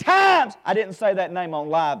many times, I didn't say that name on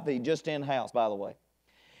live feed, just in-house, by the way.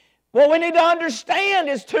 What we need to understand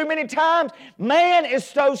is too many times man is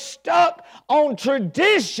so stuck on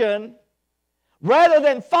tradition rather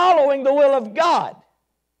than following the will of God.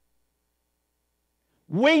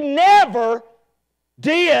 We never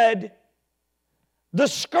did the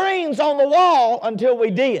screens on the wall until we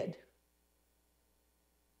did.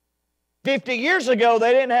 50 years ago,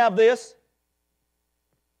 they didn't have this.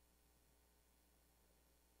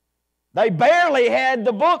 They barely had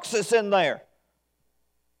the books that's in there.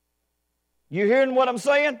 You hearing what I'm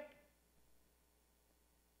saying?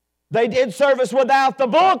 They did service without the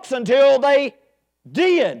books until they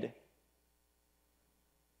did.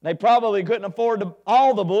 They probably couldn't afford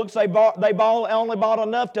all the books. They only bought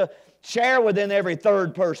enough to share within every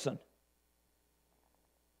third person.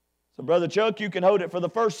 So, Brother Chuck, you can hold it for the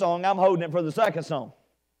first song. I'm holding it for the second song.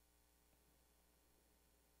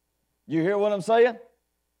 You hear what I'm saying?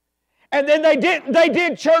 And then they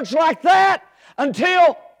did church like that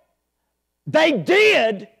until they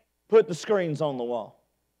did put the screens on the wall.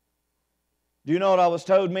 Do you know what I was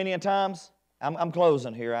told many a times? I'm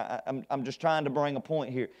closing here. I'm just trying to bring a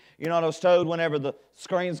point here. You know what I was told whenever the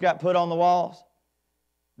screens got put on the walls?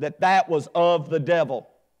 That was of the devil.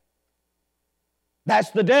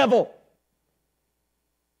 That's the devil.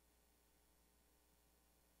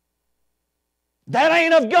 That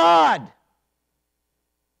ain't of God.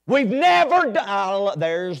 We've never done,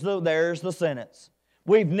 there's the sentence.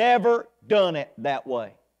 We've never done it that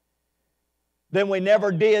way. Then we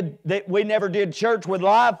never did church with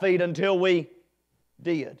live feed until we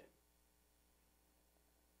did.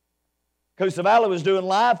 Coosa Valley was doing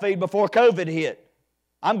live feed before COVID hit.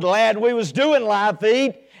 I'm glad we was doing live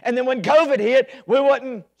feed. And then when COVID hit, we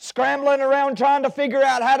wasn't scrambling around trying to figure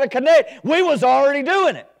out how to connect. We was already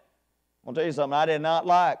doing it. I'll tell you something, I did not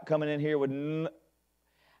like coming in here with...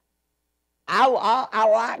 I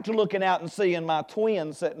liked looking out and seeing my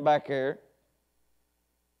twin sitting back there.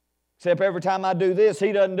 Except every time I do this,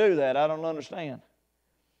 he doesn't do that. I don't understand.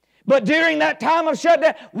 But during that time of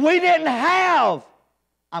shutdown, we didn't have.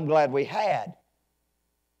 I'm glad we had.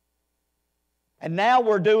 And now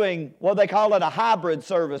we're doing, what they call it, a hybrid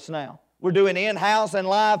service now. We're doing in-house and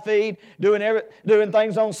live feed, doing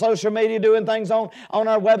things on social media, doing things on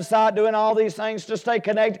our website, doing all these things to stay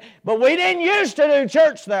connected. But we didn't used to do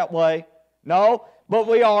church that way. No, but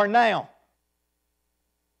we are now.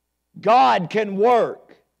 God can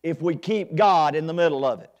work if we keep God in the middle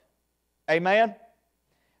of it. Amen?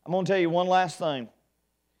 I'm going to tell you one last thing.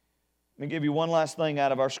 Let me give you one last thing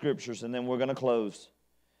out of our scriptures, and then we're going to close.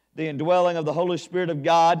 The indwelling of the Holy Spirit of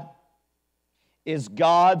God is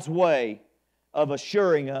God's way of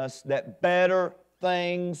assuring us that better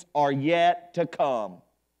things are yet to come.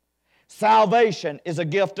 Salvation is a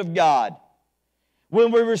gift of God.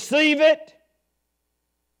 When we receive it,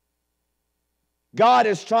 God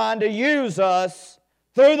is trying to use us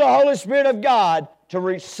through the Holy Spirit of God to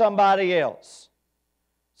reach somebody else.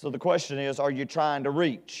 So the question is, are you trying to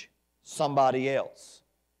reach somebody else?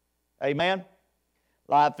 Amen?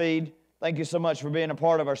 Live feed, thank you so much for being a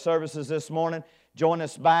part of our services this morning. Join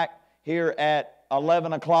us back here at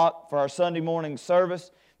 11 o'clock for our Sunday morning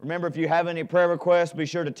service. Remember, if you have any prayer requests, be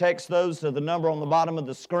sure to text those to the number on the bottom of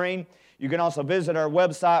the screen. You can also visit our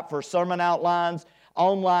website for sermon outlines,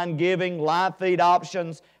 online giving, live feed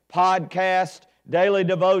options, podcast, daily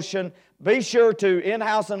devotion. Be sure to,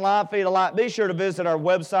 in-house and live feed alike, be sure to visit our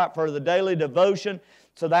website for the daily devotion,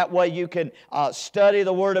 so that way you can study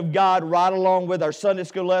the Word of God right along with our Sunday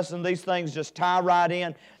school lesson. These things just tie right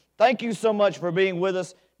in. Thank you so much for being with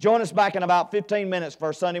us. Join us back in about 15 minutes for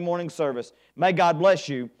our Sunday morning service. May God bless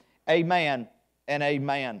you. Amen and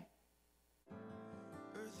amen.